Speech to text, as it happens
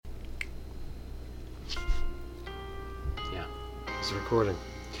It's recording.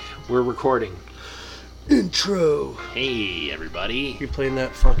 We're recording. Intro. Hey, everybody. You playing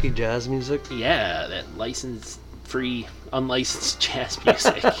that funky jazz music? Yeah, that license-free, unlicensed jazz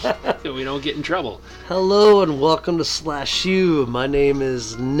music. So we don't get in trouble. Hello and welcome to SlashU. My name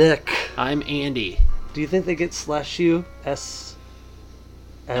is Nick. I'm Andy. Do you think they get SlashU?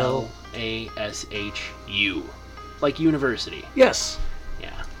 SLASHU. Like university. Yes. Yeah.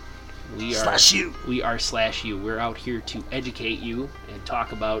 We are SlashU. We are SlashU. We're out here to educate you and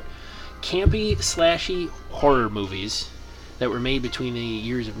talk about campy, slashy horror movies that were made between the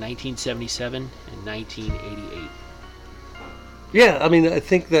years of 1977 and 1988. Yeah, I mean, I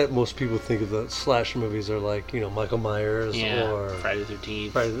think that most people think of the slasher movies are like, Michael Myers or Friday the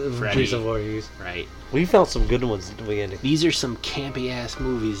 13th. Freddy. Jason Voorhees. Right. We found some good ones, didn't we, Andy? These are some campy-ass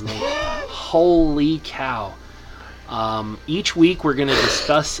movies, Nate. Holy cow. Each week we're going to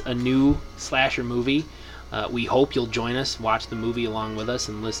discuss a new slasher movie. We hope you'll join us, watch the movie along with us,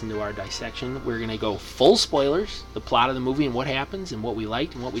 and listen to our dissection. We're going to go full spoilers, the plot of the movie and what happens and what we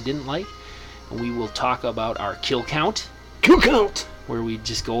liked and what we didn't like. And we will talk about our kill count. Kill count! Where we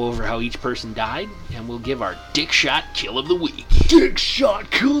just go over how each person died, and we'll give our dick shot kill of the week. Dick shot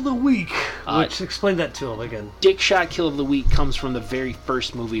kill of the week! Explain that to him again. Dick shot kill of the week comes from the very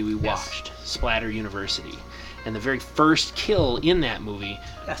first movie we watched, Splatter University. And the very first kill in that movie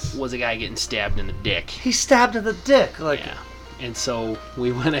was a guy getting stabbed in the dick. He stabbed in the dick. Yeah. And so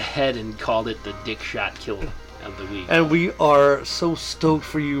we went ahead and called it the Dick Shot Kill of the Week. And we are so stoked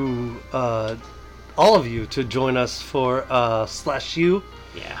for you, all of you, to join us for SlashU.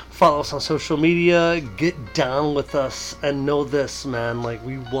 Yeah. Follow us on social media. Get down with us. And know this, man. Like,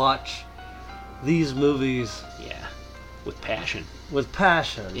 we watch these movies. Yeah. With passion. With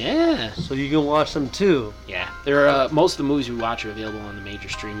passion. Yeah. So you can watch them too. Yeah. There are most of the movies we watch are available on the major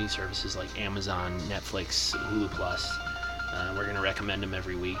streaming services like Amazon, Netflix, Hulu Plus. We're going to recommend them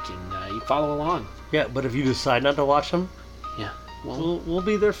every week, and you follow along. Yeah, but if you decide not to watch them, yeah, we'll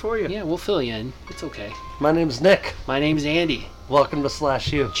be there for you. Yeah, we'll fill you in. It's okay. My name's Nick. My name's Andy. Welcome to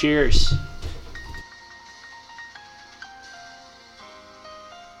SlashU. Cheers.